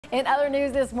In other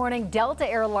news this morning, Delta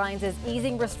Airlines is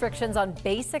easing restrictions on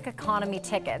basic economy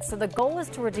tickets. So the goal is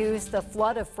to reduce the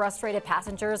flood of frustrated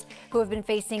passengers who have been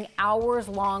facing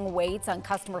hours-long waits on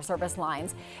customer service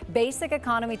lines. Basic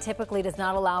economy typically does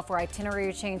not allow for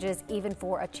itinerary changes, even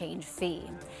for a change fee.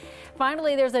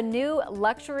 Finally, there's a new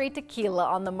luxury tequila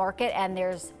on the market, and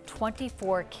there's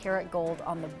 24 karat gold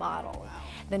on the bottle.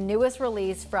 The newest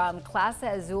release from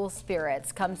KUSA Azul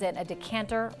Spirits comes in a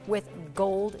decanter with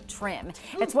gold trim.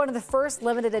 It's one of the first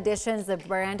limited editions the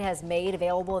brand has made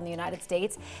available in the United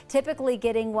States. Typically,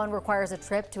 getting one requires a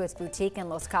trip to its boutique in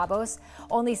Los Cabos.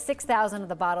 Only 6,000 of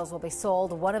the bottles will be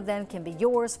sold. One of them can be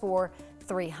yours for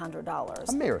 $300.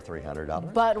 A mere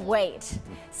 $300. But wait,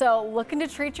 so looking to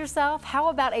treat yourself? How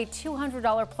about a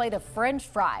 $200 plate of French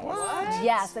fries? What?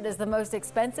 Yes, it is the most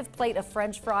expensive plate of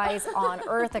French fries on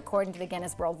earth, according to the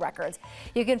Guinness World Records.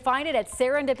 You can find it at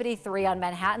Serendipity 3 on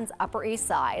Manhattan's Upper East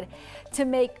Side. To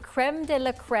make creme de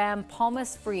la creme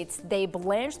pommes frites, they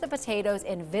blanch the potatoes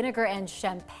in vinegar and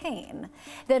champagne,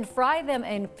 then fry them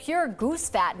in pure goose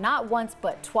fat, not once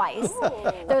but twice.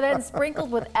 Ooh. They're then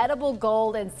sprinkled with edible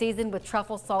gold and seasoned with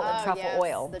truffle salt and truffle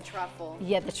oil. The truffle.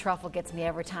 Yeah, the truffle gets me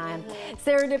every time.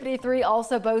 Serendipity 3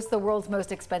 also boasts the world's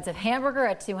most expensive hamburger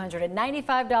at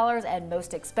 $295 and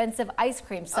most expensive ice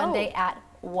cream sundae at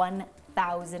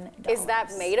 $1,000. Is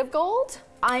that made of gold?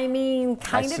 I mean,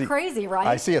 kind of crazy, right?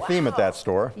 I see a theme at that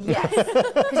store. Yes.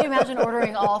 Could you imagine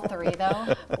ordering all three,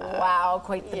 though? Wow,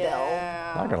 quite the bill.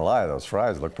 Not gonna lie, those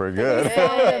fries look pretty good.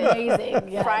 Amazing.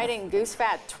 Yes. Fried in goose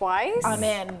fat twice? I'm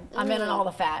in. I'm in on all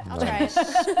the fat. I'll try it.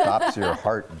 Stops your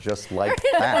heart just like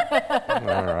that.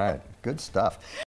 All right, good stuff.